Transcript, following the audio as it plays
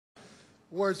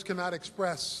Words cannot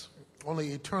express, only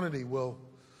eternity will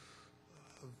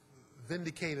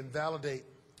vindicate and validate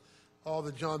all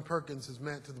that John Perkins has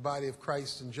meant to the body of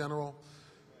Christ in general,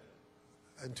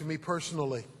 and to me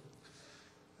personally.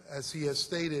 As he has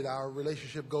stated, our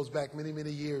relationship goes back many,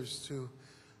 many years to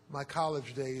my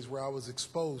college days, where I was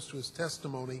exposed to his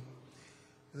testimony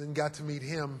and then got to meet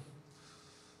him,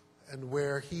 and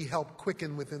where he helped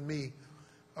quicken within me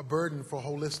a burden for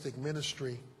holistic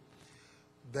ministry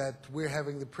that we're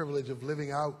having the privilege of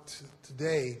living out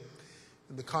today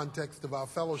in the context of our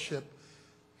fellowship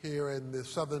here in the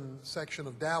southern section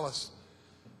of Dallas,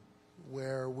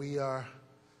 where we are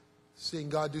seeing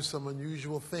God do some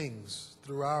unusual things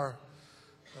through our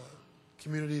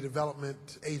community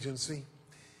development agency,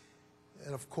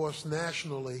 and of course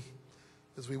nationally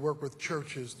as we work with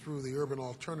churches through the Urban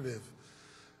Alternative.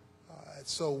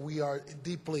 So we are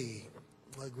deeply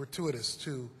gratuitous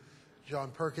to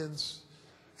John Perkins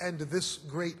and to this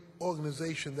great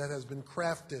organization that has been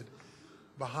crafted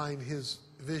behind his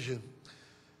vision.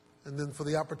 And then for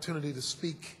the opportunity to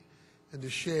speak and to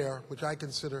share, which I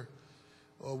consider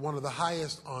one of the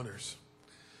highest honors,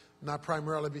 not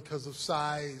primarily because of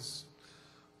size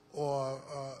or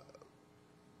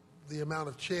the amount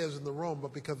of chairs in the room,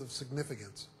 but because of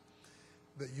significance,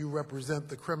 that you represent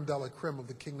the creme de la creme of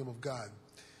the kingdom of God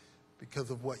because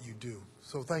of what you do.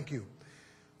 So thank you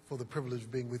for the privilege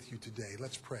of being with you today.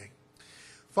 Let's pray.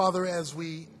 Father, as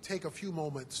we take a few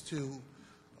moments to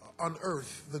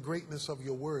unearth the greatness of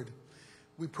your word,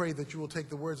 we pray that you will take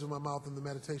the words of my mouth and the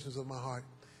meditations of my heart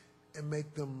and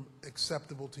make them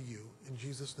acceptable to you. In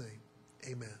Jesus'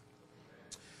 name, amen.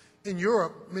 In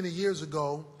Europe, many years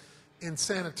ago, in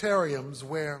sanitariums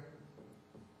where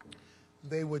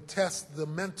they would test the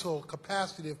mental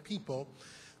capacity of people,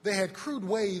 they had crude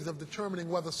ways of determining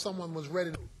whether someone was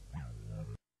ready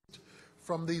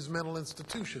from these mental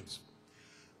institutions.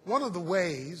 One of the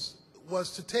ways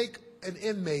was to take an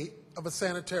inmate of a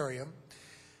sanitarium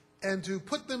and to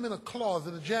put them in a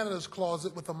closet, a janitor's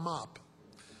closet, with a mop,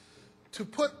 to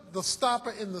put the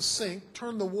stopper in the sink,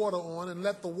 turn the water on, and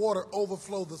let the water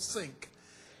overflow the sink,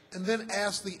 and then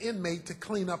ask the inmate to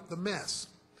clean up the mess.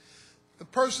 The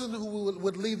person who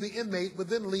would leave the inmate would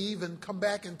then leave and come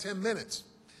back in 10 minutes.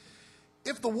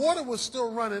 If the water was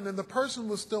still running and the person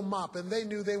was still mopping, they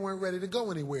knew they weren't ready to go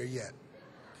anywhere yet,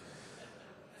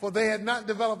 for they had not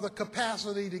developed the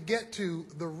capacity to get to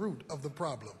the root of the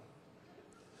problem.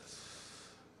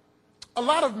 A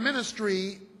lot of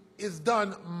ministry is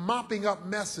done mopping up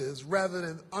messes rather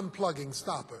than unplugging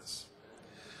stoppers.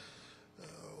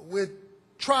 We're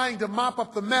trying to mop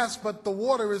up the mess, but the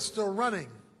water is still running,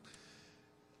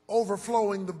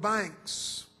 overflowing the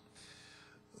banks.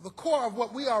 The core of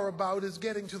what we are about is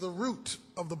getting to the root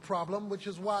of the problem, which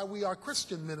is why we are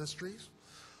Christian ministries,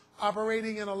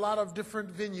 operating in a lot of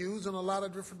different venues in a lot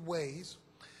of different ways,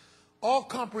 all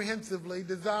comprehensively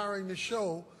desiring to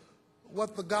show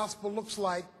what the gospel looks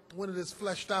like when it is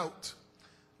fleshed out,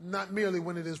 not merely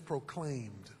when it is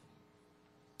proclaimed.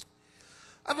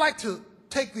 I'd like to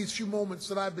take these few moments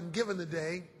that I've been given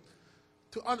today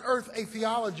to unearth a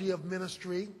theology of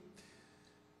ministry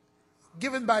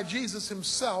given by Jesus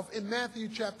himself in Matthew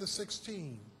chapter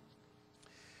 16.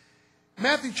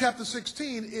 Matthew chapter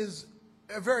 16 is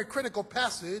a very critical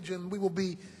passage, and we will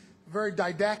be very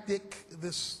didactic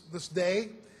this day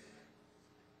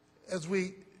as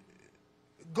we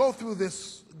go through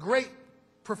this great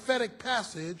prophetic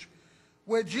passage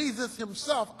where Jesus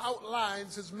himself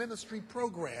outlines his ministry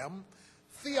program,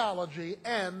 theology,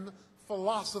 and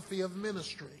philosophy of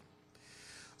ministry.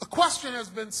 A question has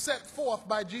been set forth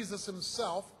by Jesus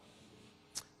himself,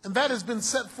 and that has been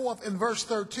set forth in verse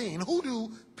 13. Who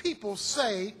do people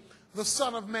say the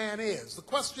Son of Man is? The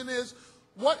question is,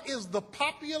 what is the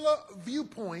popular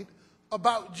viewpoint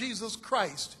about Jesus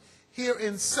Christ here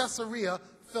in Caesarea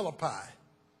Philippi?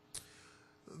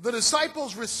 The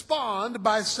disciples respond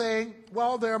by saying,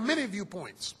 well, there are many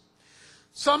viewpoints.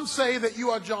 Some say that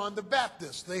you are John the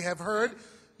Baptist. They have heard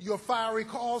your fiery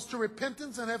calls to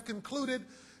repentance and have concluded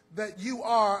that you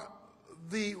are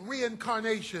the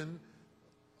reincarnation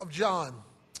of John.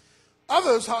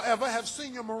 Others, however, have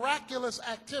seen your miraculous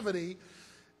activity,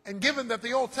 and given that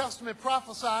the Old Testament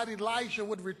prophesied Elijah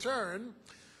would return,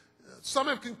 some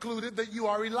have concluded that you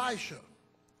are Elisha.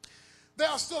 There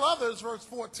are still others, verse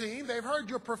 14, they've heard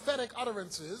your prophetic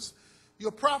utterances,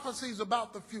 your prophecies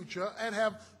about the future, and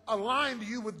have aligned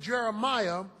you with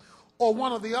Jeremiah or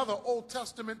one of the other Old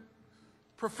Testament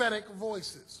prophetic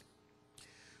voices.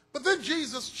 But then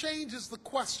Jesus changes the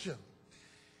question.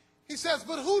 He says,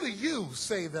 but who do you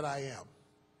say that I am?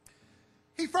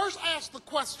 He first asked the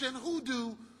question, who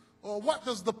do or what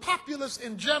does the populace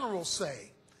in general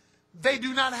say? They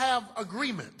do not have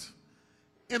agreement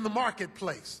in the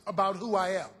marketplace about who I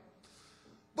am.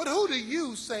 But who do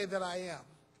you say that I am?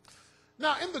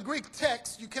 Now, in the Greek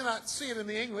text, you cannot see it in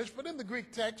the English, but in the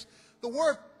Greek text, the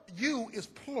word you is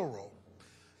plural.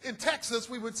 In Texas,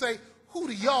 we would say, who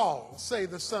do y'all say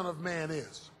the Son of Man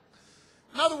is?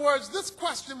 In other words, this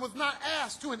question was not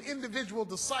asked to an individual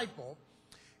disciple.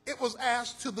 It was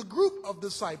asked to the group of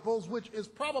disciples, which is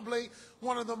probably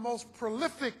one of the most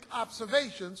prolific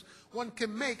observations one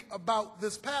can make about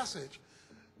this passage.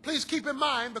 Please keep in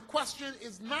mind, the question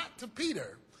is not to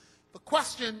Peter. The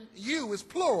question, you, is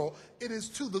plural. It is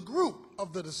to the group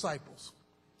of the disciples.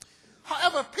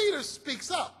 However, Peter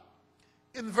speaks up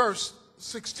in verse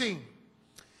 16.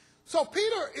 So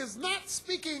Peter is not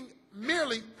speaking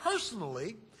merely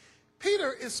personally.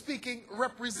 Peter is speaking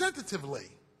representatively,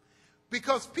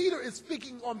 because Peter is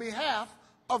speaking on behalf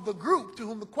of the group to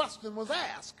whom the question was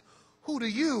asked. Who do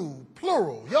you,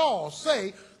 plural, y'all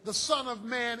say the Son of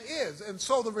Man is? And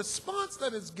so the response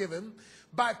that is given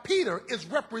by Peter is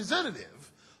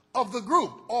representative of the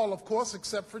group, all, of course,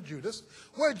 except for Judas,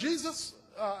 where Jesus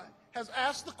has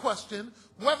asked the question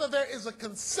whether there is a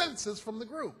consensus from the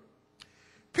group.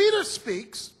 Peter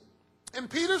speaks, and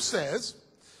Peter says,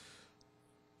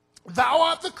 "Thou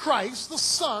art the Christ, the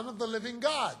Son of the living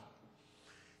God."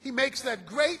 He makes that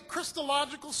great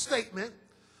Christological statement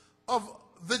of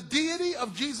the deity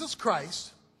of Jesus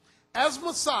Christ as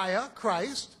Messiah,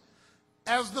 Christ,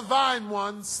 as divine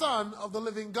one, Son of the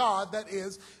living God, that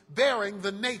is, bearing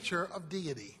the nature of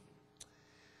deity.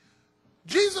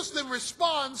 Jesus then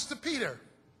responds to Peter.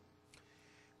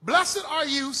 "Blessed are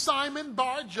you, Simon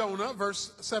Bar-Jonah,"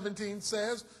 verse 17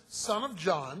 says, "son of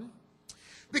John,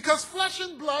 because flesh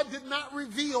and blood did not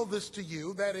reveal this to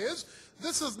you," that is,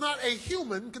 this is not a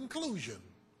human conclusion,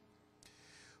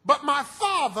 "but my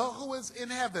Father who is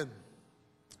in heaven."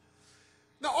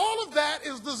 Now, all of that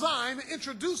is designed to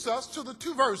introduce us to the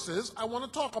two verses I want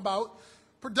to talk about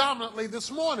predominantly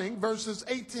this morning, verses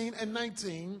 18 and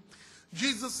 19,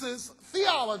 Jesus'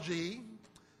 theology,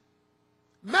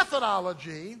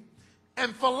 methodology,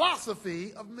 and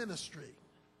philosophy of ministry.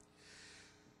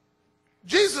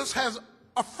 Jesus has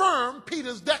affirmed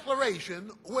Peter's declaration,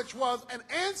 which was an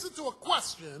answer to a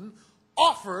question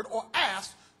offered or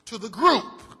asked to the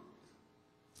group.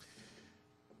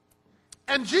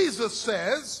 And Jesus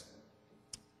says,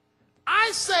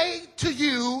 "I say to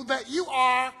you that you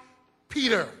are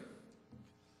Peter."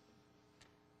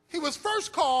 He was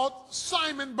first called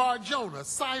Simon Bar-Jonah,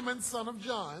 Simon, son of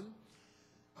John,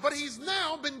 but he's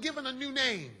now been given a new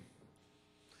name.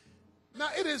 Now,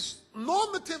 it is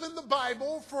normative in the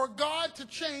Bible for God to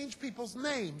change people's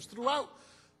names. Throughout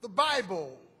the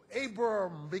Bible,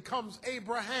 Abram becomes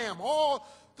Abraham. All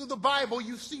through the Bible,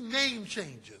 you see name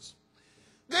changes.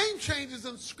 Name changes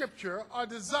in Scripture are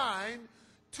designed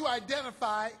to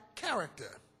identify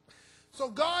character. So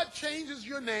God changes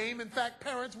your name. In fact,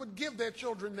 parents would give their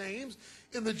children names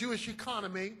in the Jewish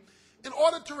economy in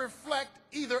order to reflect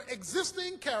either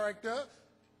existing character,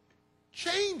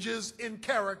 changes in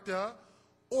character,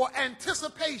 or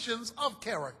anticipations of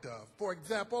character. For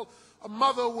example, a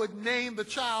mother would name the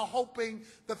child hoping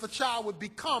that the child would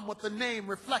become what the name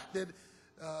reflected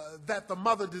that the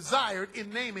mother desired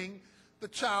in naming the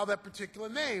child that particular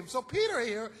name. So Peter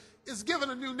here is given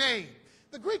a new name.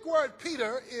 The Greek word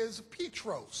Peter is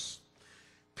Petros.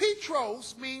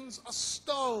 Petros means a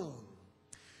stone.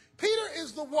 Peter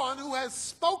is the one who has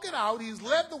spoken out. He's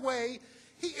led the way.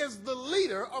 He is the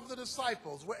leader of the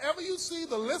disciples. Wherever you see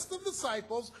the list of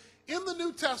disciples in the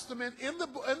New Testament, in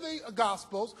the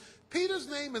Gospels, Peter's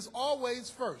name is always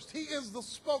first. He is the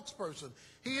spokesperson.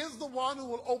 He is the one who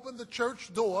will open the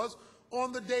church doors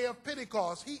on the day of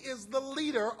Pentecost. He is the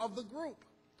leader of the group.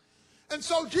 And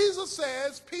so Jesus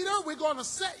says, Peter, we're going to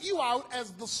set you out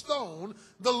as the stone,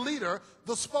 the leader,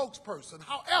 the spokesperson.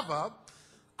 However,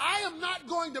 I am not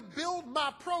going to build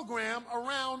my program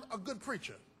around a good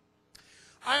preacher.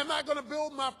 I am not going to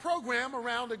build my program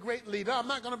around a great leader. I'm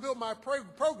not going to build my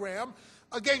program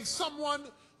against someone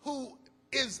who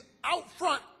is out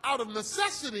front out of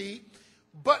necessity,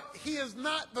 but he is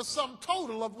not the sum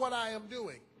total of what I am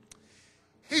doing.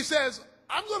 He says,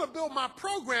 I'm going to build my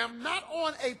program not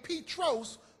on a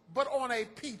Petros, but on a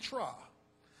Petra.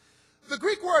 The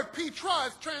Greek word Petra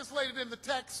is translated in the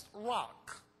text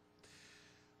rock.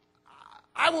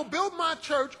 I will build my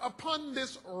church upon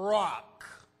this rock.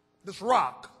 This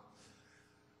rock.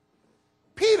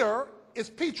 Peter is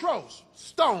Petros,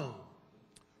 stone.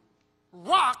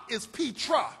 Rock is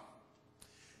Petra.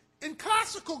 In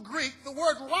classical Greek, the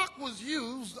word rock was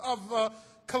used of a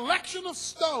collection of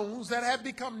stones that had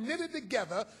become knitted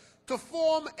together to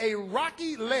form a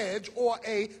rocky ledge or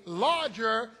a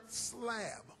larger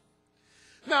slab.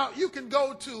 Now, you can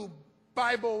go to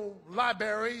Bible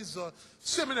libraries,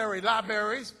 seminary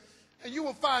libraries, and you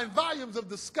will find volumes of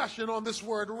discussion on this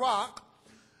word rock.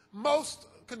 Most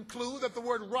conclude that the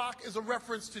word rock is a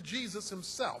reference to Jesus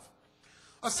himself.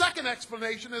 A second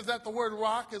explanation is that the word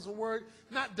rock is a word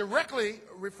not directly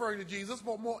referring to Jesus,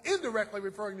 but more indirectly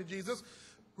referring to Jesus,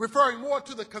 referring more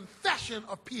to the confession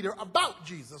of Peter about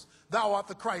Jesus. Thou art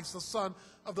the Christ, the Son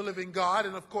of the living God.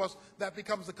 And of course, that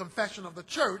becomes the confession of the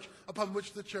church upon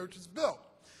which the church is built.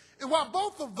 And while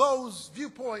both of those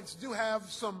viewpoints do have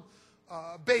some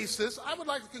basis, I would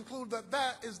like to conclude that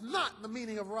that is not the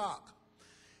meaning of rock.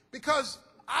 Because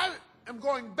I am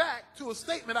going back to a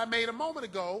statement I made a moment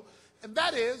ago, and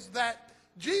that is that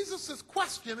Jesus'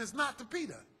 question is not to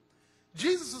Peter.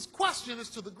 Jesus' question is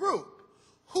to the group.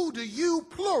 Who do you,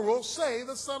 plural, say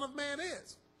the Son of Man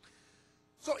is?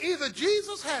 So either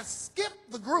Jesus has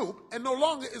skipped the group and no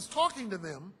longer is talking to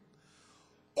them,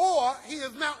 or he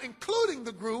is now including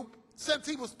the group since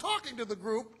he was talking to the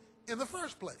group in the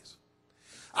first place.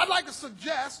 I'd like to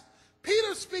suggest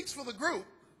Peter speaks for the group.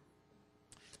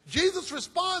 Jesus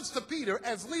responds to Peter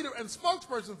as leader and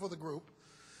spokesperson for the group,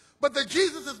 but that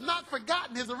Jesus has not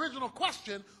forgotten his original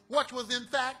question, which was in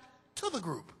fact to the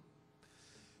group.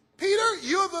 Peter,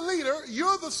 you're the leader,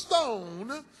 you're the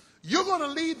stone, you're going to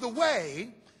lead the way.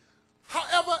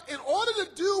 However, in order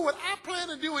to do what I plan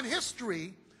to do in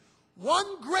history,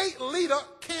 one great leader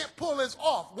can't pull this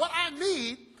off. What I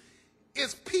need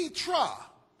is Petra,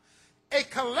 a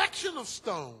collection of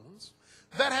stones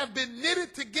that have been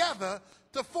knitted together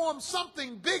to form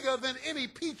something bigger than any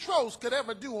Petros could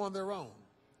ever do on their own.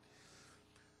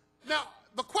 Now,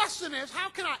 the question is, how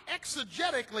can I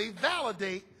exegetically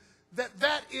validate that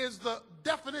that is the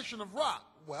definition of rock?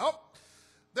 Well,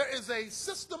 there is a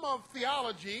system of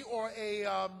theology or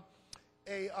a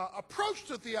approach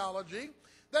to theology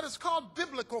that is called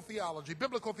biblical theology.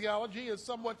 Biblical theology is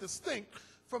somewhat distinct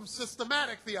from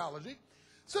systematic theology.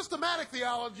 Systematic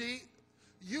theology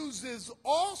uses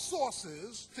all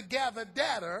sources to gather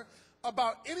data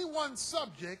about any one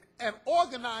subject and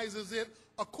organizes it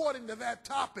according to that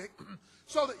topic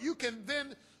so that you can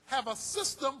then have a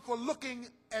system for looking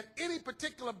at any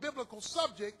particular biblical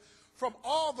subject from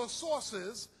all the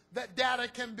sources that data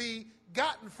can be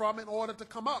gotten from in order to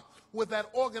come up with that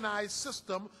organized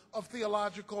system of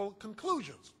theological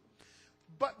conclusions.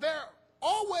 But there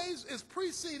always is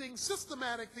preceding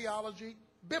systematic theology,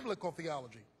 biblical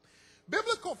theology.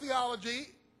 Biblical theology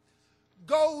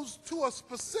goes to a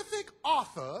specific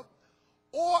author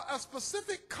or a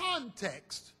specific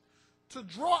context to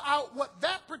draw out what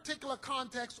that particular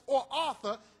context or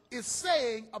author is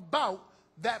saying about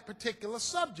that particular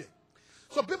subject.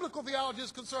 So biblical theology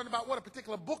is concerned about what a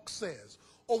particular book says,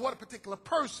 or what a particular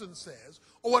person says,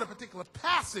 or what a particular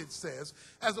passage says,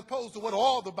 as opposed to what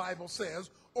all the Bible says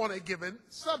on a given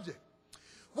subject.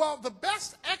 Well, the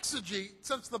best exegete,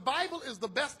 since the Bible is the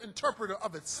best interpreter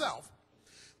of itself,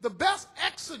 the best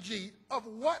exegete of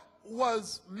what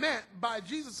was meant by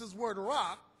Jesus' word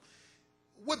rock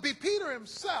would be Peter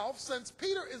himself, since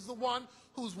Peter is the one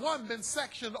who's, one, been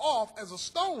sectioned off as a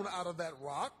stone out of that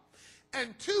rock,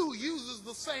 and two, uses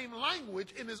the same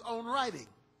language in his own writing.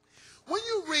 When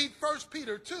you read 1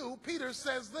 Peter 2, Peter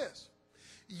says this: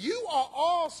 you are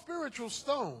all spiritual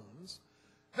stones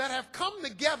that have come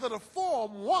together to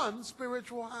form one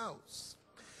spiritual house.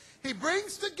 He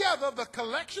brings together the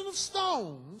collection of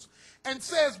stones and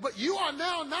says, but you are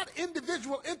now not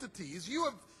individual entities. You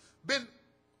have been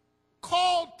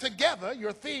called together,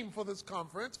 your theme for this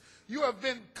conference. You have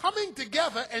been coming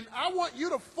together, and I want you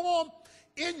to form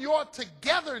in your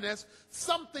togetherness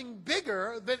something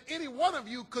bigger than any one of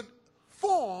you could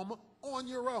form on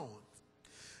your own.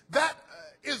 That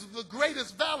is the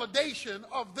greatest validation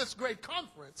of this great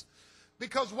conference,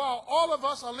 because while all of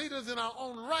us are leaders in our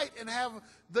own right and have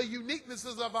the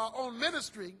uniquenesses of our own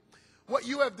ministry, what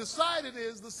you have decided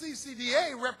is the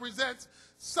CCDA represents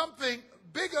something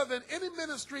bigger than any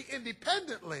ministry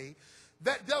independently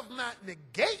that does not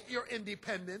negate your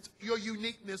independence, your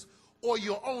uniqueness, or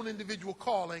your own individual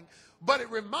calling, but it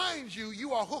reminds you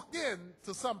you are hooked in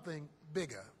to something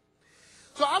bigger.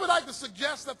 So I would like to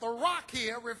suggest that the rock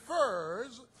here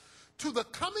refers to the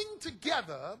coming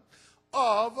together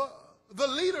of the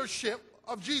leadership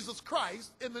of Jesus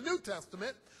Christ in the New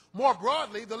Testament, more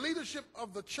broadly, the leadership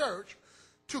of the church,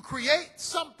 to create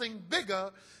something bigger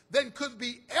than could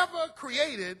be ever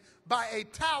created by a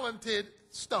talented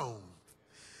stone.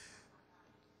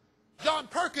 John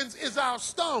Perkins is our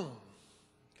stone,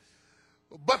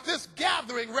 but this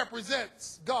gathering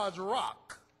represents God's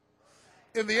rock.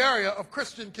 in the area of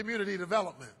Christian community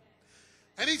development.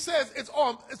 And he says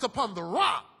it's upon the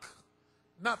rock,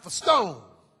 not the stone,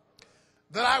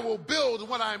 that I will build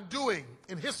what I'm doing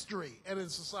in history and in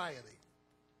society.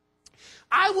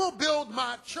 I will build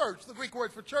my church. The Greek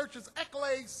word for church is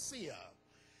ekklesia.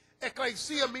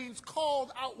 Ekklesia means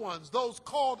called out ones, those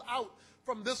called out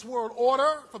from this world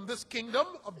order, from this kingdom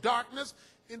of darkness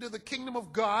into the kingdom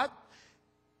of God.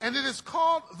 And it is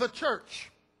called the church.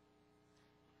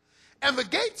 And the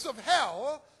gates of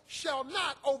hell shall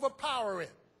not overpower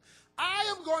it.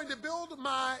 I am going to build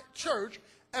my church,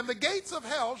 and the gates of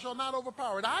hell shall not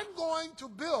overpower it. I'm going to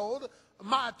build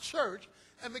my church,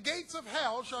 and the gates of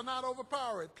hell shall not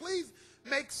overpower it. Please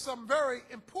make some very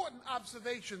important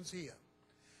observations here.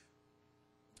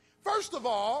 First of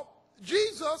all,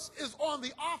 Jesus is on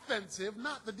the offensive,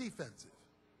 not the defensive.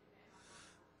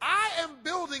 I am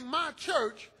building my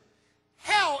church.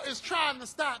 Hell is trying to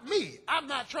stop me. I'm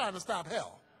not trying to stop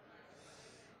hell.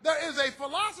 There is a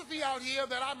philosophy out here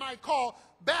that I might call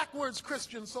backwards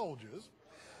Christian soldiers,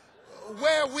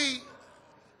 where we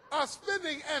are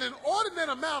spending an inordinate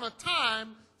amount of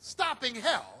time stopping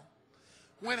hell,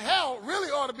 when hell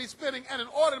really ought to be spending an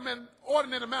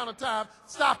inordinate amount of time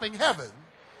stopping heaven.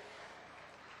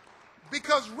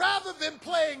 Because rather than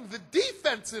playing the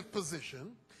defensive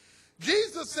position,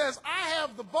 Jesus says, I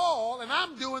have the ball and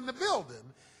I'm doing the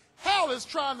building. Hell is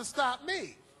trying to stop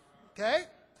me. Okay?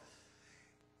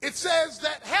 It says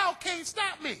that hell can't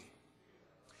stop me.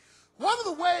 One of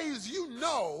the ways you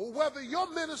know whether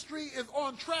your ministry is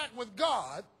on track with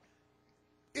God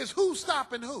is who's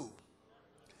stopping who.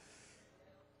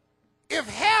 If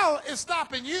hell is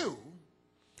stopping you,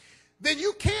 then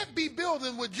you can't be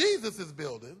building what Jesus is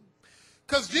building,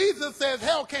 because Jesus says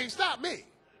hell can't stop me.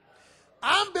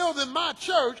 I'm building my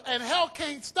church and hell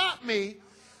can't stop me.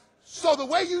 So the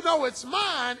way you know it's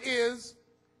mine is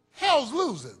hell's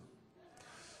losing.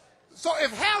 So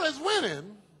if hell is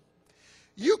winning,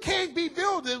 you can't be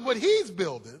building what he's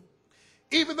building,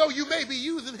 even though you may be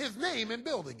using his name in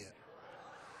building it.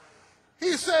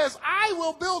 He says, I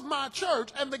will build my church,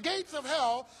 and the gates of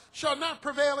hell shall not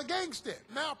prevail against it.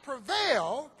 Now,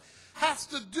 prevail has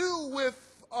to do with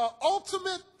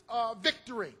ultimate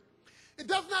victory. It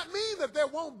does not mean that there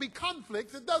won't be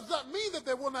conflicts. It does not mean that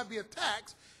there will not be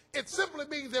attacks. It simply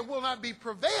means there will not be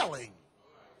prevailing.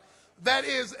 That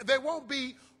is, there won't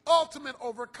be ultimate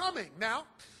overcoming. Now,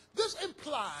 this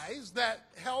implies that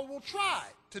hell will try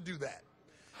to do that.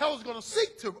 Hell is going to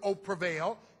seek to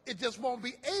prevail. It just won't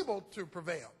be able to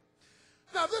prevail.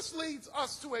 Now, this leads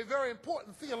us to a very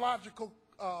important theological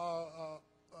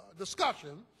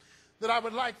discussion that I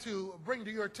would like to bring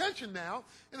to your attention now.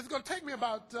 And it's going to take me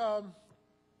about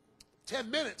 10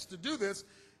 minutes to do this,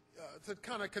 to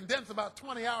kind of condense about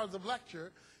 20 hours of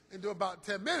lecture into about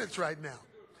 10 minutes right now.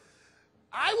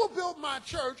 I will build my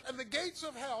church, and the gates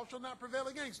of hell shall not prevail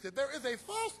against it. There is a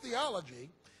false theology,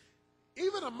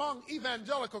 even among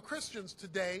evangelical Christians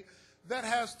today, that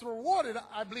has thwarted,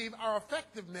 I believe, our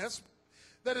effectiveness,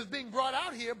 that is being brought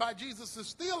out here by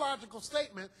Jesus' theological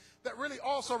statement that really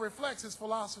also reflects his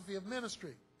philosophy of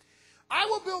ministry. I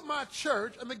will build my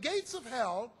church, and the gates of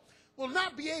hell will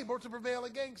not be able to prevail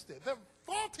against it. The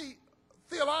faulty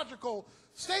theological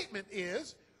statement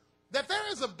is that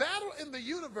there is a battle in the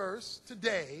universe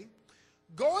today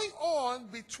going on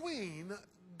between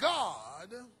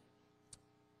God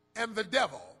and the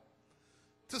devil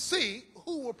to see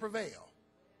who will prevail.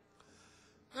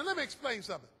 Now let me explain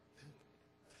something.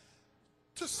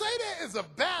 To say there is a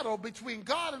battle between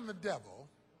God and the devil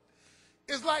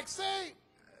is like saying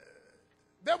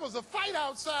there was a fight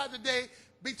outside today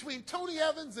between Tony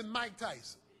Evans and Mike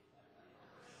Tyson.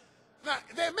 Now,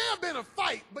 there may have been a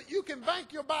fight, but you can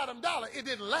bank your bottom dollar it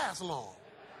didn't last long.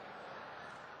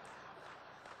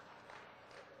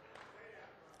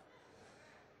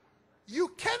 You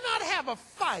cannot have a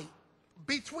fight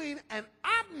between an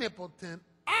omnipotent,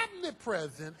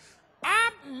 omnipresent,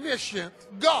 omniscient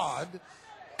God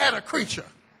and a creature,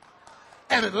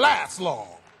 and it lasts long.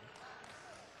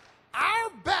 Our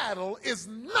battle is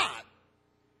not,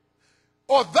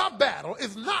 or the battle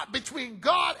is not between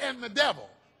God and the devil.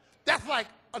 That's like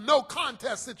a no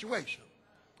contest situation,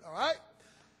 all right?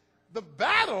 The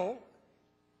battle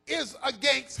is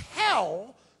against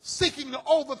hell seeking to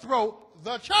overthrow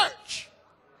the church.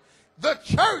 The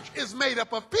church is made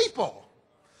up of people.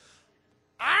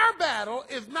 Our battle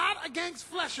is not against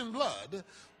flesh and blood,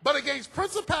 but against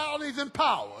principalities and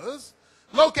powers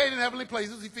located in heavenly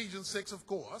places, Ephesians 6, of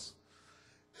course.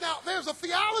 Now, there's a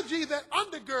theology that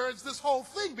undergirds this whole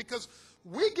thing, because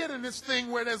we get in this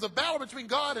thing where there's a battle between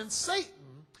God and Satan,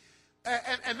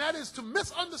 and that is to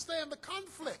misunderstand the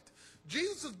conflict,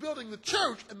 Jesus is building the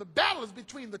church, and the battle is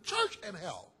between the church and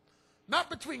hell, not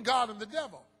between God and the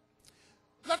devil.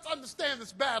 Let's understand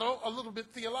this battle a little bit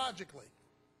theologically.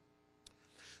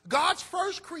 God's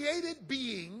first created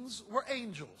beings were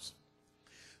angels.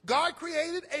 God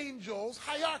created angels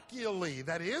hierarchically.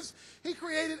 That is, he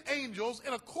created angels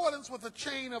in accordance with a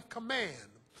chain of command.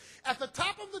 At the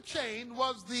top of the chain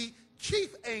was the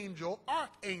chief angel,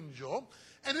 archangel,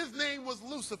 and his name was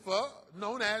Lucifer,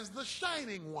 known as the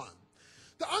Shining One.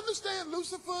 To understand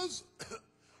Lucifer's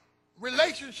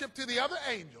relationship to the other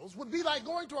angels would be like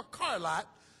going to a car lot,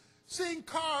 seeing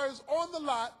cars on the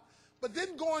lot, but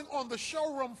then going on the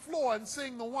showroom floor and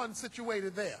seeing the one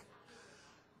situated there.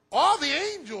 All the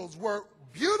angels were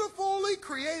beautifully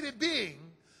created beings,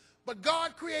 but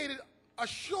God created a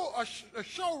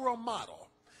showroom model.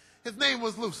 His name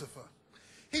was Lucifer.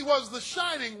 He was the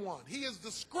Shining One. He is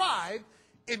described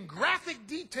in graphic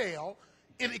detail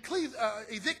in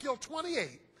Ezekiel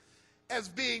 28 as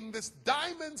being this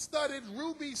diamond-studded,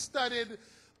 ruby-studded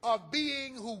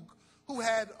being who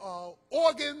had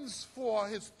organs for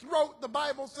his throat, the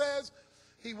Bible says.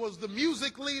 He was the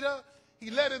music leader. He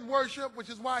led in worship, which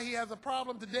is why he has a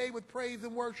problem today with praise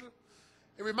and worship.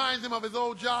 It reminds him of his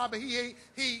old job. He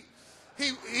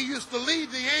used to lead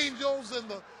the angels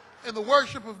in the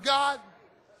worship of God.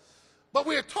 But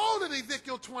we are told in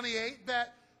Ezekiel 28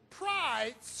 that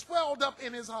pride swelled up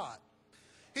in his heart.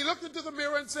 He looked into the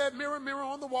mirror and said, "Mirror, mirror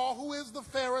on the wall, who is the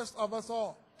fairest of us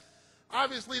all?"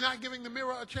 Obviously not giving the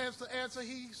mirror a chance to answer,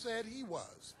 he said he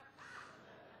was.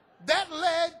 That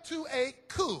led to a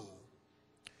coup.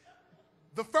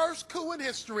 The first coup in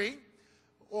history,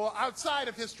 or outside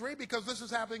of history, because this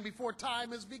is happening before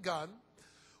time has begun,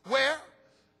 where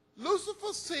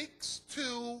Lucifer seeks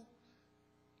to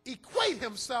equate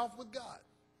himself with God.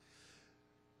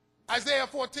 Isaiah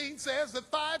 14 says that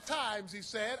 5 times he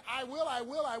said, I will, I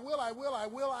will, I will, I will, I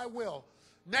will, I will.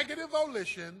 Negative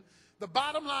volition. The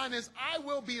bottom line is, I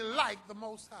will be like the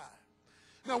Most High.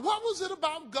 Now, what was it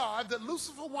about God that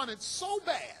Lucifer wanted so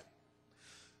bad?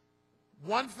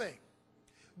 One thing.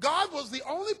 God was the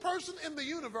only person in the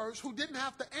universe who didn't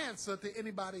have to answer to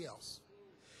anybody else.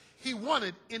 He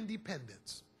wanted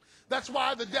independence. That's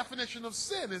why the definition of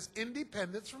sin is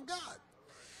independence from God.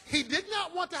 He did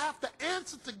not want to have to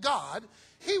answer to God.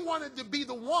 He wanted to be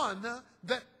the one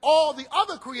that all the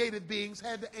other created beings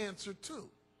had to answer to.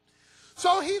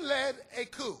 So he led a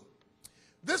coup.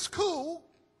 This coup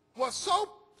was so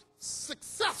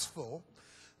successful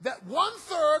that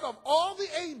 1/3 of all the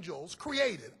angels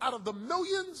created, out of the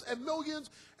millions and millions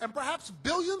and perhaps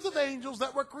billions of angels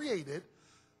that were created,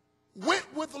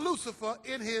 went with Lucifer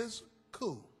in his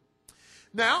coup.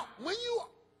 Now, when you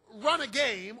run a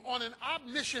game on an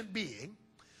omniscient being,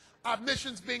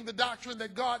 omniscience being the doctrine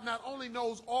that God not only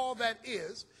knows all that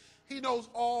is, he knows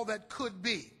all that could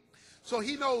be. So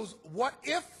he knows what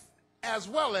if as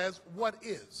well as what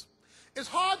is. It's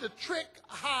hard to trick,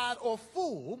 hide, or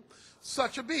fool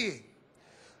such a being.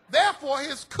 Therefore,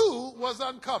 his coup was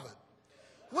uncovered.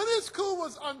 When his coup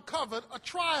was uncovered, a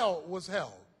trial was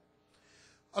held.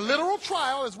 A literal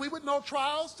trial, as we would know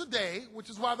trials today, which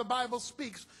is why the Bible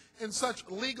speaks in such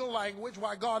legal language,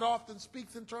 why God often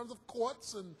speaks in terms of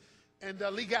courts and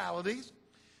legalities,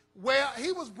 where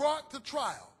he was brought to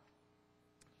trial.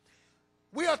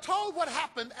 We are told what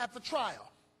happened at the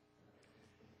trial.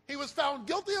 He was found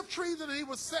guilty of treason and he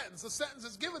was sentenced. The sentence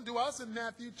is given to us in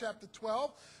Matthew chapter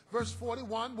 12, verse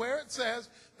 41, where it says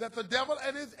that the devil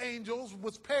and his angels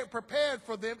was prepared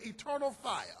for them eternal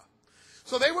fire.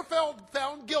 So they were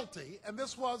found guilty, and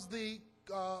this was the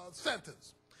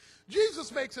sentence.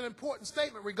 Jesus makes an important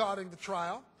statement regarding the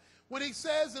trial when he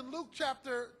says in Luke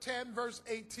chapter 10, verse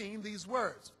 18, these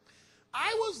words.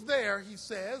 I was there, he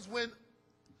says, when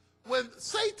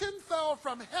Satan fell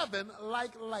from heaven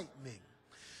like lightning.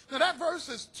 Now that verse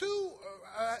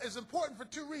is important for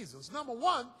 2 reasons. Number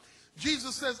one,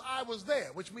 Jesus says, I was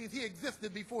there, which means he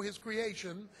existed before his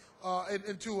creation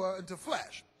into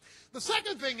flesh. The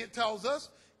second thing it tells us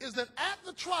is that at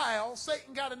the trial,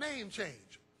 Satan got a name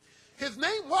change. His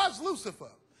name was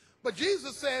Lucifer, but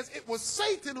Jesus says it was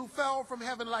Satan who fell from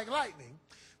heaven like lightning,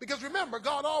 because remember,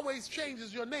 God always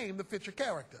changes your name to fit your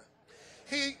character.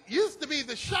 He used to be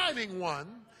the Shining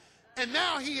One, and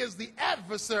now he is the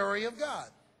adversary of God.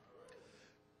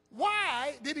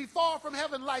 Why did he fall from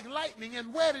heaven like lightning,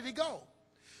 and where did he go?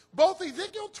 Both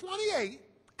Ezekiel 28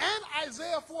 and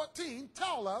Isaiah 14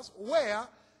 tell us where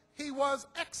he was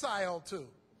exiled to.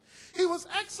 He was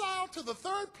exiled to the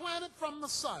 3rd planet from the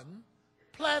sun,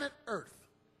 planet Earth.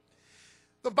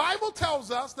 The Bible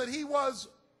tells us that he was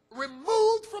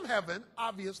removed from heaven,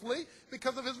 obviously,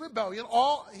 because of his rebellion,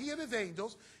 all he and his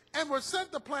angels, and were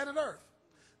sent to planet Earth.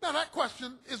 Now that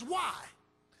question is why?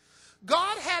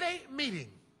 God had a meeting.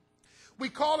 We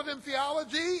call it in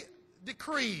theology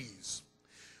decrees,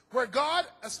 where God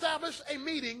established a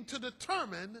meeting to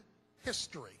determine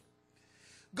history.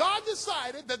 God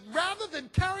decided that rather than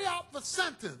carry out the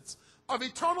sentence of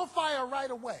eternal fire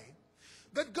right away,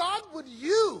 that God would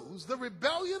use the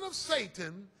rebellion of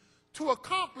Satan to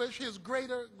accomplish his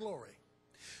greater glory.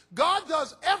 God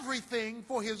does everything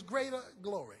for his greater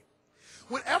glory.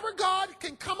 Whenever God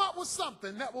can come up with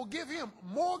something that will give him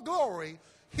more glory,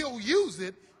 he'll use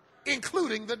it,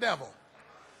 including the devil.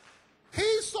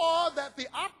 He saw that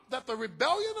the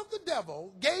rebellion of the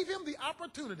devil gave him the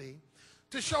opportunity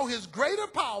to show his greater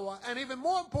power, and even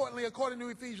more importantly, according to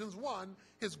Ephesians 1,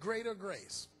 his greater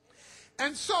grace.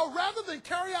 And so rather than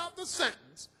carry out the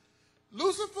sentence,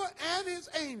 Lucifer and his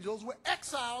angels were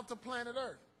exiled to planet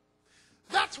Earth.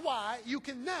 That's why you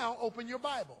can now open your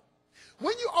Bible.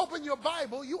 When you open your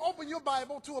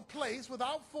Bible to a place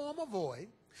without form or void,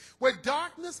 where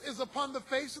darkness is upon the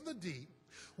face of the deep,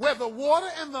 where the water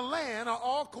and the land are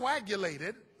all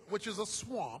coagulated, which is a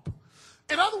swamp.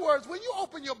 In other words, when you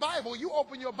open your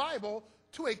Bible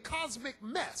to a cosmic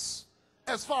mess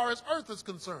as far as Earth is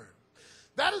concerned.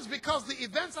 That is because the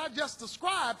events I just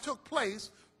described took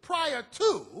place prior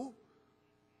to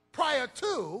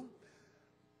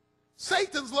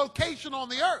Satan's location on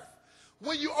the earth.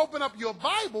 When you open up your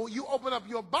Bible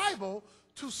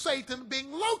to Satan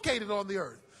being located on the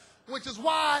earth, which is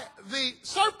why the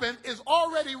serpent is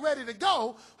already ready to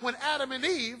go when Adam and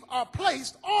Eve are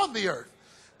placed on the earth,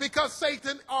 because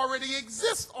Satan already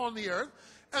exists on the earth.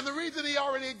 And the reason he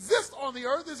already exists on the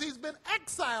earth is he's been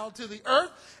exiled to the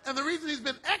earth. And the reason he's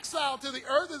been exiled to the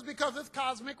earth is because it's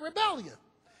cosmic rebellion.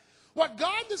 What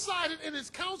God decided in his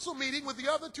council meeting with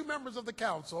the other two members of the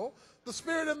council, the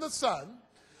Spirit and the Son,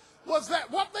 was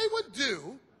that what they would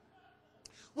do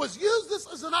was use this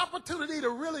as an opportunity to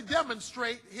really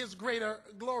demonstrate his greater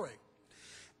glory.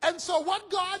 And so what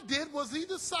God did was he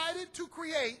decided to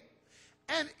create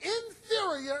an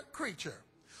inferior creature.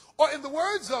 Or in the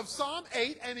words of Psalm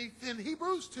 8 and in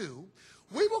Hebrews 2,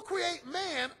 we will create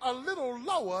man a little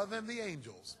lower than the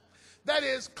angels. That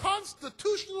is,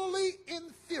 constitutionally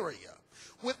inferior,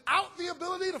 without the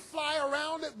ability to fly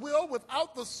around at will,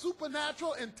 without the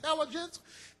supernatural intelligence.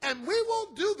 And we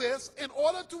will do this in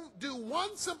order to do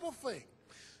one simple thing: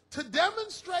 to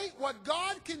demonstrate what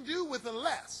God can do with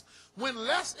less, when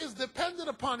less is dependent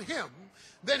upon him,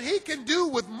 than he can do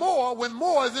with more when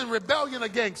more is in rebellion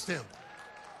against him.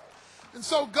 And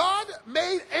so God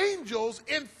made angels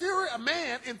inferior,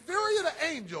 man inferior to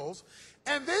angels,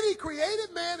 and then he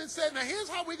created man and said, now here's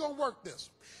how we're going to work this.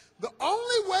 The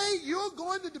only way you're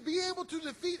going to be able to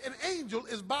defeat an angel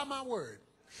is by my word.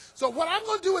 So what I'm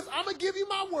going to do is I'm going to give you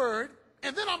my word,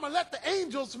 and then I'm going to let the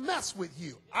angels mess with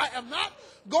you. I am not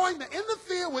going to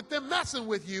interfere with them messing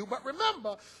with you, but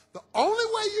remember, the only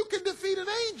way you can defeat an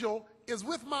angel is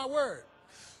with my word.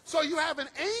 So you have an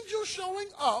angel showing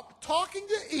up, talking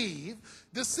to Eve,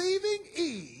 deceiving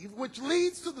Eve, which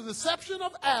leads to the deception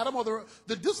of Adam, or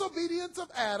the disobedience of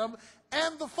Adam,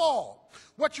 and the fall.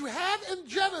 What you have in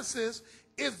Genesis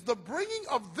is the bringing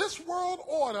of this world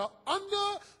order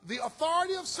under the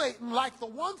authority of Satan, like the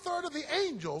 1/3 of the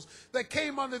angels that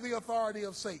came under the authority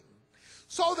of Satan.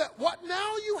 So that what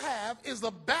now you have is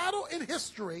the battle in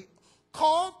history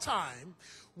called time,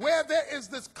 where there is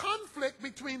this conflict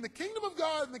between the kingdom of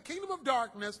God and the kingdom of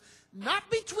darkness, not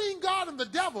between God and the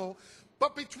devil,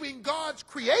 but between God's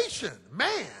creation,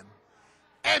 man,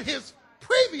 and his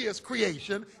previous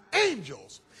creation,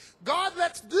 angels. God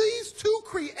lets these two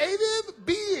creative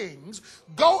beings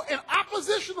go in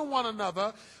opposition to one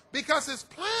another because his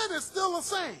plan is still the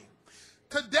same: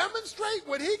 to demonstrate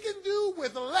what he can do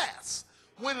with less,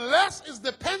 when less is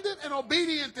dependent and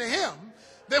obedient to him,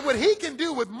 than what he can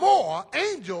do with more,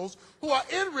 angels who are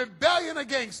in rebellion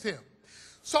against him.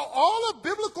 So all of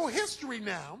biblical history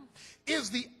now is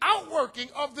the outworking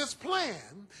of this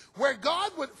plan, where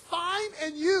God would find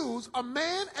and use a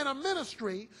man and a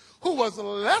ministry who was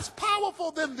less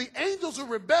powerful than the angels who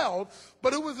rebelled,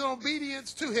 but who was in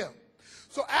obedience to him.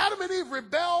 So Adam and Eve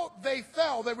rebelled, they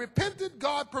fell, they repented,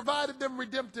 God provided them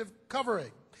redemptive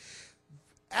covering.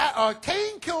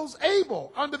 Cain kills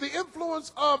Abel under the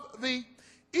influence of the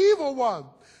evil one.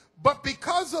 But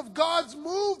because of God's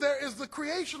move, there is the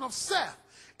creation of Seth,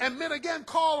 and men again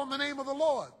call on the name of the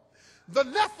Lord. The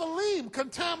Nephilim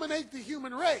contaminate the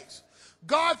human race.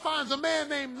 God finds a man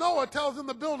named Noah, tells him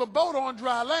to build a boat on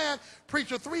dry land,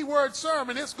 preach a 3-word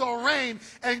sermon, it's going to rain,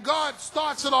 and God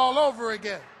starts it all over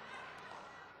again.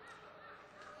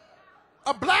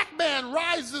 A black man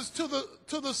rises to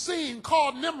the scene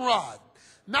called Nimrod.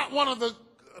 not one of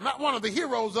the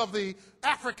heroes of the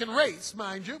African race,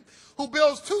 mind you, who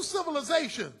builds two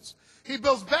civilizations. He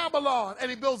builds Babylon and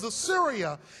he builds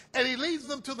Assyria, and he leads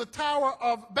them to the Tower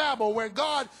of Babel, where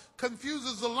God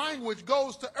confuses the language,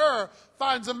 goes to Ur,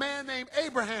 finds a man named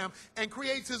Abraham, and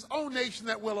creates his own nation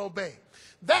that will obey.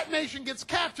 That nation gets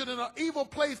captured in an evil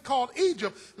place called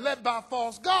Egypt, led by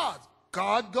false gods.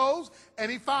 God goes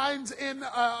and he finds in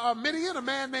Midian a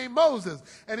man named Moses,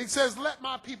 and he says, let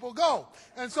my people go.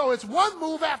 And so it's one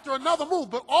move after another move,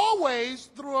 but always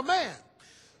through a man.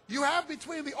 You have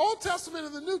between the Old Testament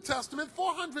and the New Testament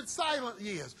 400 silent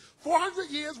years, 400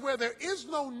 years where there is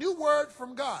no new word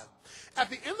from God. At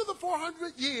the end of the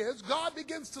 400 years, God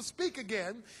begins to speak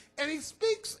again, and he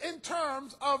speaks in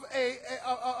terms of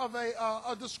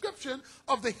a description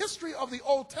of the history of the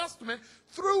Old Testament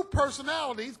through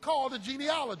personalities called a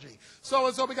genealogy.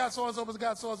 So-and-so begot so-and-so,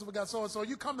 begot so-and-so, begot so-and-so.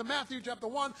 You come to Matthew chapter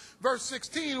 1, verse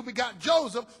 16, who begot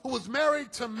Joseph, who was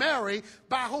married to Mary,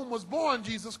 by whom was born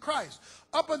Jesus Christ.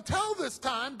 Up until this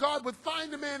time, God would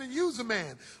find a man and use a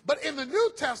man. But in the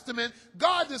New Testament,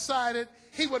 God decided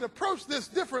he would approach this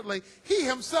differently. He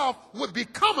himself would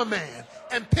become a man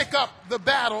and pick up the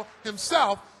battle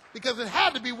himself, because it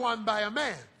had to be won by a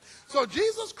man. So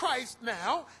Jesus Christ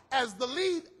now, as the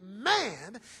lead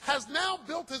man, has now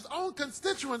built his own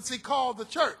constituency called the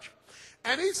church.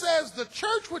 And he says, the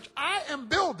church which I am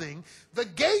building, the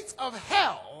gates of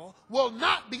hell will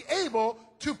not be able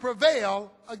to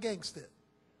prevail against it.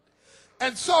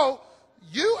 And so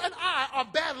you and I are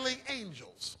battling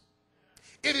angels.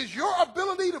 It is your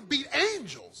ability to beat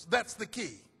angels that's the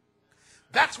key.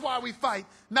 That's why we fight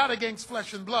not against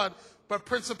flesh and blood, but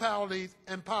principalities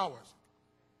and powers.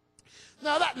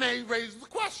 Now that may raise the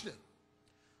question,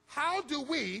 how do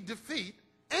we defeat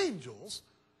angels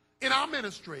in our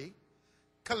ministry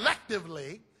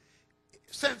collectively,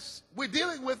 since we're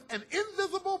dealing with an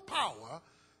invisible power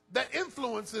that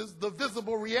influences the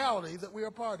visible reality that we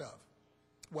are part of?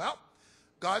 Well,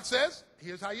 God says,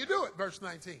 here's how you do it, verse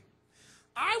 19.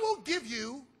 I will give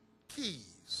you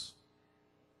keys.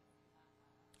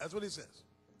 That's what he says.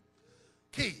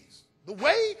 Keys. The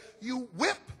way you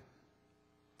whip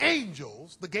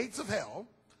angels, the gates of hell,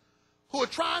 who are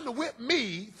trying to whip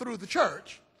me through the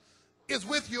church, is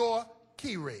with your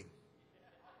key ring.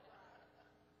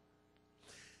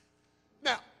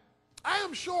 Now, I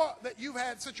am sure that you've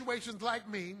had situations like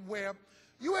me where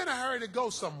you're in a hurry to go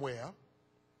somewhere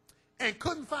and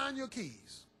couldn't find your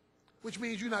keys, which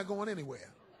means you're not going anywhere.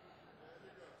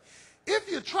 If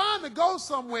you're trying to go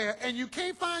somewhere and you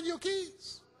can't find your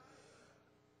keys,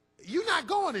 you're not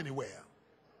going anywhere.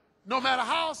 No matter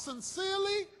how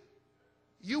sincerely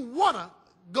you want to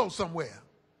go somewhere.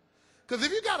 Because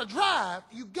if you got to drive,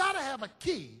 you got to have a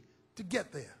key to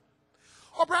get there.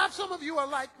 Or perhaps some of you are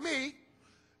like me.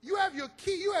 You have your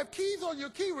key, you have keys on your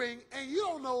key ring, and you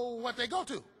don't know what they go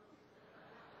to.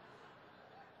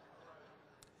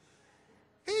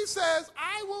 He says,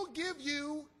 I will give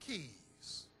you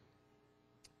keys.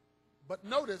 But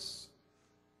notice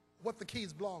what the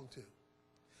keys belong to.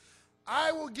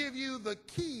 I will give you the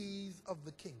keys of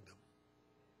the kingdom.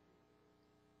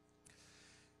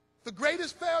 The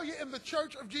greatest failure in the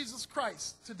church of Jesus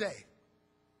Christ today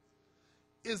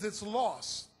is its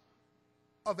loss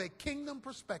of a kingdom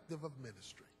perspective of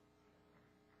ministry.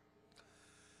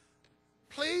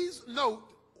 Please note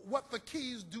what the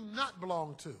keys do not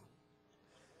belong to.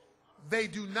 They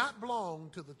do not belong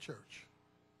to the church.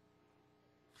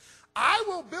 I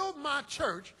will build my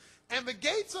church, and the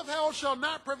gates of hell shall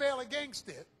not prevail against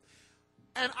it.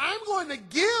 And I'm going to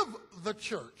give the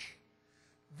church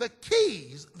the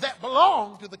keys that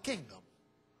belong to the kingdom.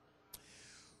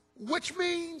 Which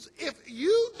means if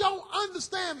you don't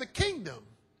understand the kingdom,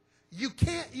 you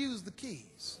can't use the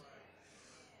keys.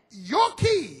 Your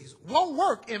keys won't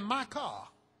work in my car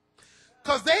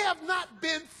because they have not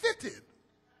been fitted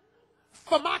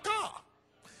for my car.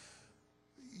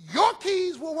 Your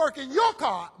keys will work in your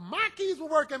car, my keys will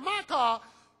work in my car,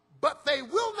 but they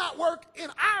will not work in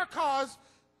our cars,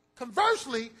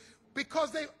 conversely,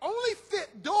 because they only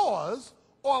fit doors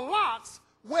or locks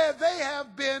where they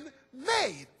have been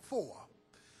made for.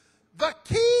 The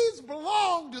keys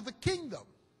belong to the kingdom.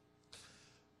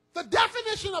 The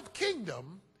definition of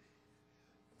kingdom,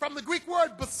 from the Greek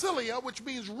word basileia, which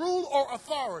means rule or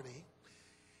authority,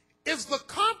 is the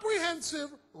comprehensive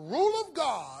rule of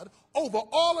God over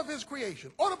all of his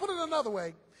creation. Or to put it another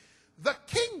way, the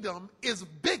kingdom is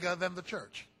bigger than the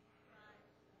church.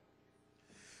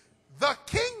 The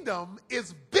kingdom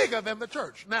is bigger than the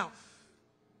church. Now,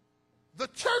 the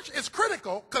church is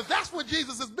critical because that's what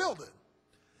Jesus is building.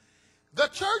 The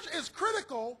church is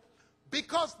critical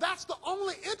because that's the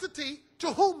only entity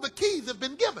to whom the keys have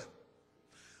been given.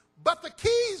 But the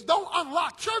keys don't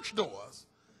unlock church doors.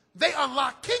 They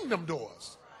unlock kingdom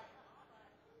doors.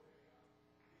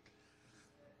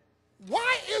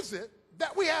 Why is it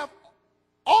that we have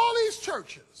all these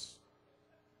churches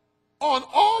on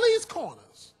all these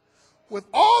corners with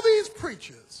all these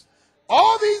preachers,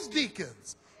 all these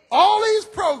deacons, all these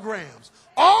programs,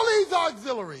 all these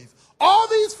auxiliaries, all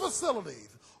these facilities,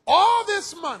 all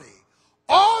this money,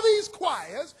 all these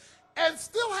choirs, and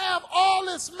still have all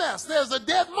this mess? There's a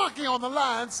dead monkey on the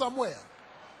line somewhere.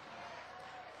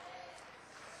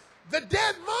 The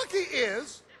dead monkey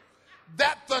is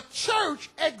that the church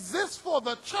exists for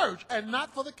the church and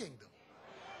not for the kingdom.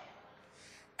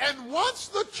 And once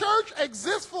the church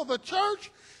exists for the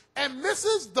church and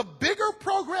misses the bigger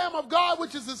program of God,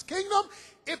 which is his kingdom,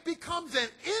 it becomes an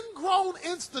ingrown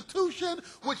institution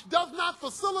which does not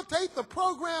facilitate the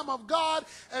program of God.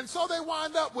 And so they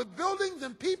wind up with buildings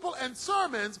and people and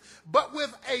sermons, but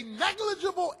with a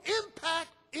negligible impact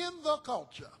in the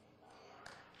culture.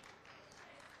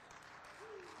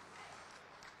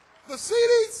 The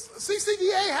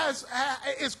CCDA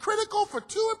is critical for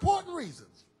two important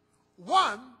reasons.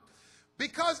 One,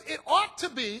 because it ought to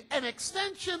be an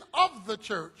extension of the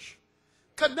church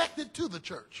connected to the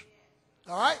church.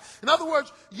 All right? In other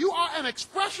words, you are an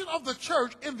expression of the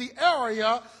church in the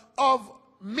area of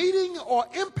meeting or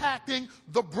impacting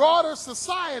the broader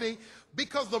society,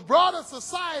 because the broader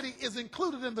society is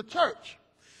included in the church.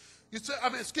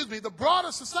 The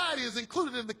broader society is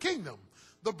included in the kingdom.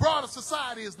 The broader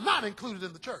society is not included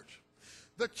in the church.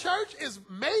 The church is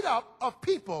made up of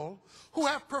people who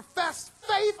have professed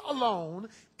faith alone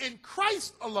in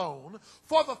Christ alone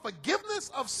for the forgiveness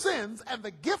of sins and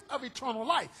the gift of eternal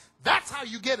life. That's how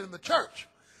you get in the church.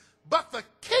 But the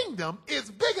kingdom is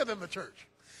bigger than the church.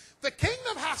 The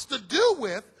kingdom has to do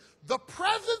with the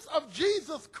presence of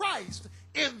Jesus Christ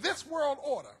in this world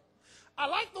order. I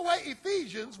like the way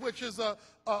Ephesians, which is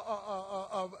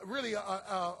really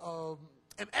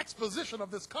an exposition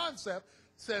of this concept,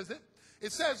 says it.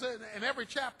 It says in every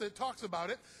chapter it talks about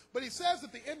it, but he says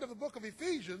at the end of the book of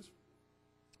Ephesians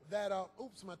that,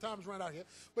 oops, my time's run out here,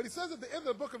 but he says at the end of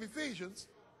the book of Ephesians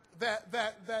that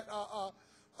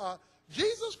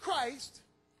Jesus Christ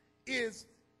is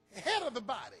head of the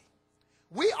body.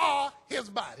 We are his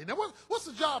body. Now, what's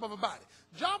the job of a body?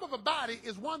 The job of a body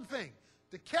is one thing,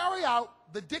 to carry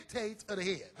out the dictates of the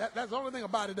head. That's the only thing a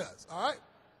body does, all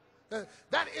right?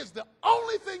 That is the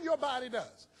only thing your body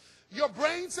does. Your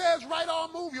brain says right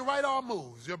arm move, your right arm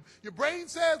moves. Your brain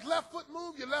says left foot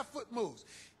move, your left foot moves.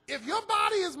 If your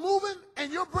body is moving and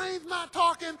your brain's not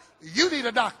talking, you need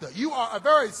a doctor. You are a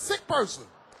very sick person.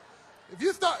 If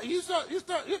you start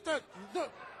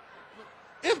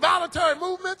involuntary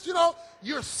movements,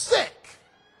 you're sick.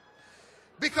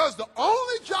 Because the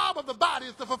only job of the body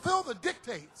is to fulfill the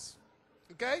dictates.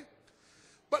 Okay?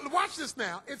 But watch this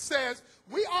now. It says,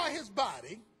 we are his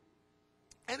body.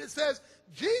 And it says,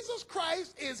 Jesus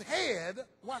Christ is head,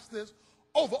 watch this,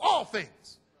 over all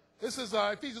things. This is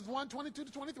Ephesians 1, 22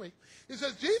 to 23. It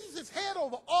says, Jesus is head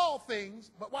over all things,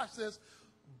 but watch this,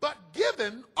 but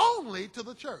given only to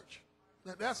the church.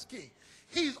 Now, that's key.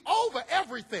 He's over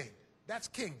everything. That's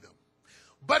kingdom.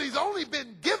 But he's only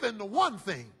been given the one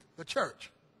thing, the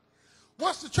church.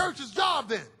 What's the church's job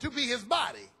then? To be his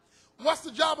body. What's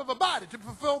the job of a body? To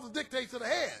fulfill the dictates of the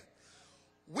head.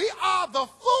 We are the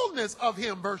fullness of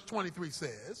him, verse 23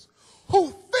 says,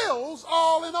 who fills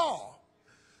all in all.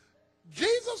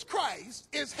 Jesus Christ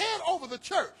is head over the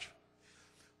church.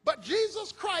 But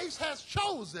Jesus Christ has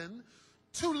chosen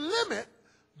to limit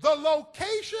the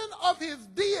location of his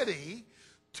deity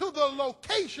to the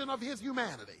location of his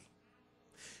humanity.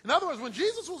 In other words, when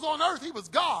Jesus was on earth, he was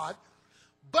God,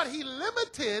 but he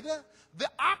limited the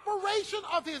operation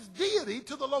of his deity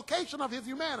to the location of his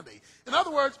humanity. In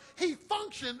other words, he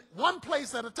functioned one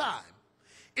place at a time.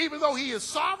 Even though he is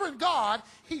sovereign God,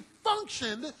 he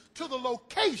functioned to the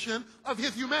location of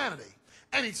his humanity.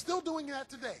 And he's still doing that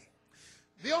today.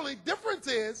 The only difference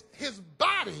is his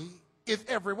body is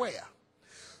everywhere.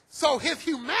 So his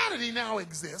humanity now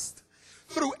exists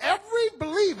through every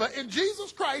believer in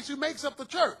Jesus Christ who makes up the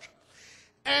church.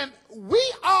 And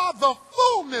we are the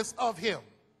fullness of him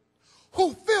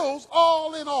who fills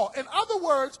all in all. In other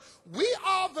words, we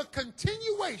are the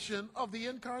continuation of the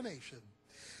incarnation.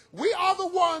 We are the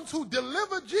ones who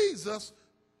deliver Jesus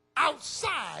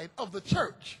outside of the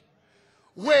church,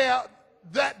 where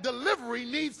that delivery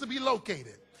needs to be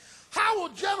located. How will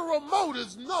General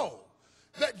Motors know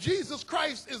that Jesus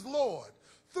Christ is Lord?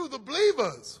 Through the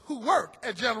believers who work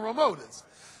at General Motors.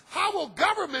 How will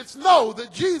governments know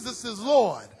that Jesus is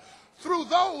Lord? through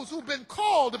those who've been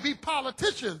called to be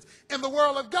politicians in the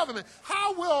world of government.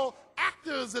 How will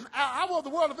actors and how will the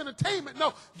world of entertainment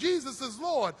know Jesus is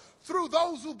Lord? Through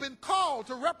those who've been called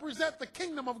to represent the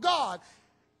kingdom of God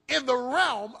in the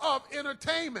realm of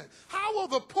entertainment. How will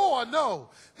the poor know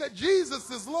that Jesus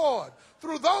is Lord?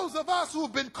 Through those of us who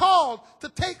have been called to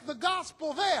take the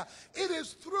gospel there. It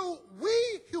is through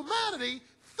we, humanity,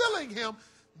 filling him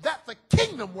that the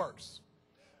kingdom works.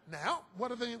 Now,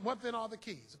 what then are the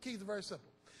keys? The keys are very simple.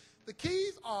 The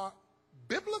keys are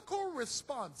biblical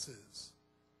responses,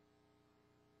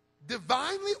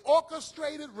 divinely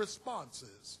orchestrated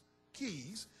responses,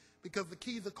 keys, because the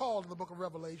keys are called in the book of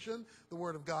Revelation, the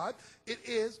Word of God. It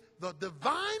is the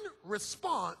divine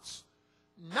response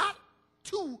not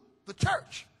to the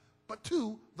church, but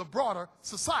to the broader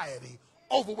society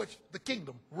over which the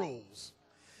kingdom rules.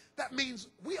 That means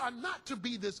we are not to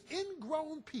be this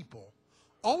ingrown people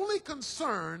only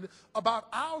concerned about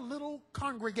our little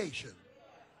congregation.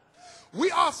 We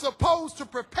are supposed to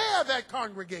prepare that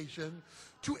congregation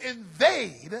to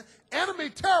invade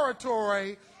enemy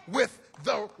territory with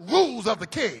the rules of the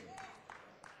king.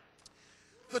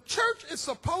 The church is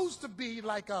supposed to be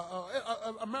like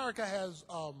America has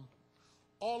all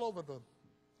over the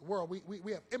world.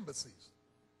 We have embassies.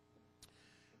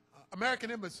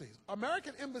 American embassies.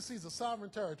 American embassies are sovereign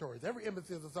territories. Every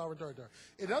embassy is a sovereign territory.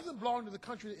 It doesn't belong to the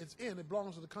country it's in. It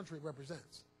belongs to the country it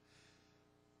represents.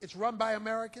 It's run by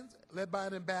Americans, led by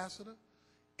an ambassador.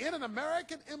 In an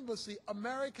American embassy,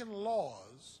 American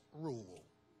laws rule.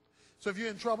 So if you're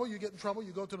in trouble, you get in trouble,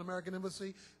 you go to an American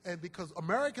embassy, and because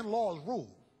American laws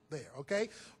rule there, okay?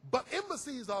 But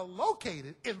embassies are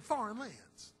located in foreign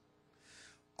lands.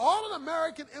 All an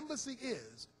American embassy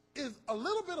is a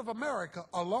little bit of America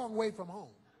a long way from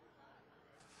home.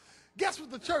 Guess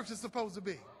what the church is supposed to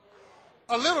be?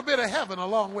 A little bit of heaven a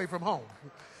long way from home.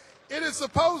 It is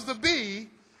supposed to be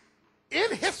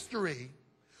in history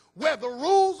where the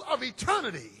rules of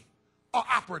eternity are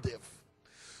operative,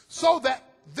 so that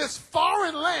this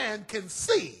foreign land can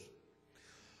see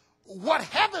what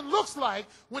heaven looks like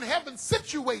when heaven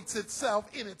situates itself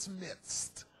in its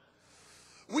midst.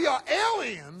 We are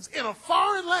aliens in a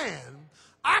foreign land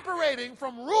operating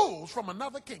from rules from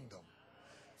another kingdom.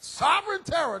 Sovereign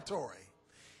territory,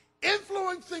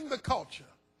 influencing the culture.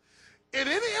 In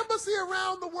any embassy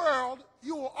around the world,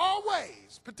 you will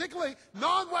always, particularly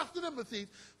non-Western embassies,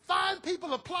 find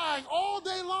people applying all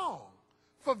day long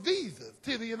for visas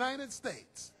to the United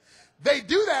States. They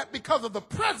do that because of the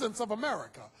presence of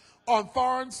America on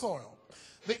foreign soil.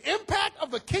 The impact of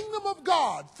the kingdom of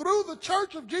God through the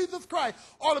church of Jesus Christ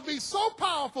ought to be so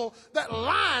powerful that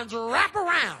lines wrap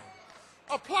around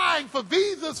applying for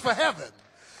visas for heaven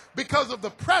because of the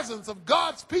presence of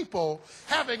God's people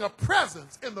having a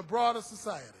presence in the broader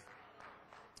society.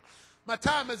 My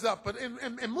time is up, but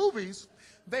in movies,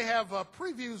 they have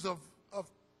previews of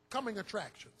coming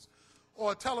attractions.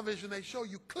 Or television, they show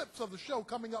you clips of the show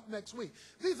coming up next week.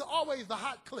 These are always the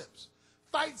hot clips.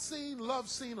 Fight scene, love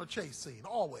scene, or chase scene,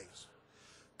 always.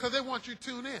 Because they want you to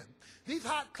tune in. These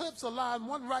hot clips are lined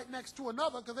one right next to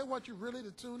another because they want you really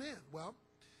to tune in. Well,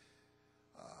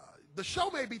 the show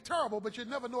may be terrible, but you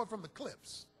never know it from the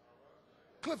clips.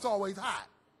 Clips are always hot.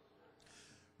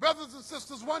 Brothers and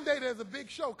sisters, one day there's a big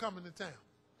show coming to town.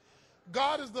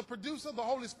 God is the producer, the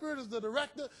Holy Spirit is the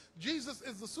director, Jesus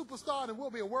is the superstar, and it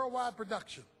will be a worldwide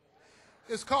production.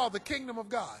 It's called The Kingdom of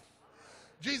God.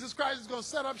 Jesus Christ is going to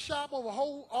set up shop over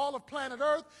all of planet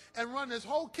Earth and run this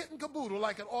whole kit and caboodle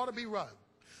like it ought to be run.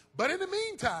 But in the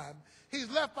meantime, he's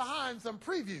left behind some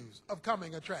previews of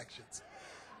coming attractions.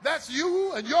 That's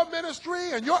you and your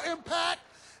ministry and your impact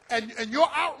and your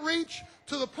outreach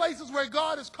to the places where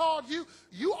God has called you.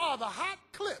 You are the hot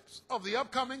clips of the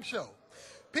upcoming show.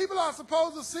 People are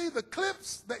supposed to see the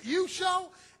clips that you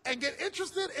show and get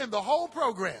interested in the whole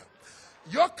program.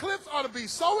 Your clips ought to be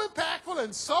so impactful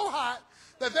and so hot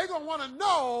that they're going to want to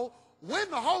know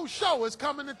when the whole show is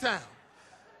coming to town.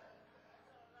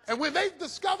 And when they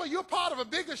discover you're part of a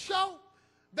bigger show,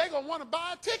 they're going to want to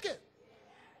buy a ticket.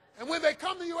 And when they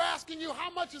come to you asking you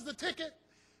how much is the ticket,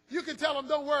 you can tell them,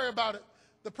 don't worry about it.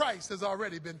 The price has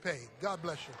already been paid. God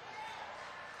bless you.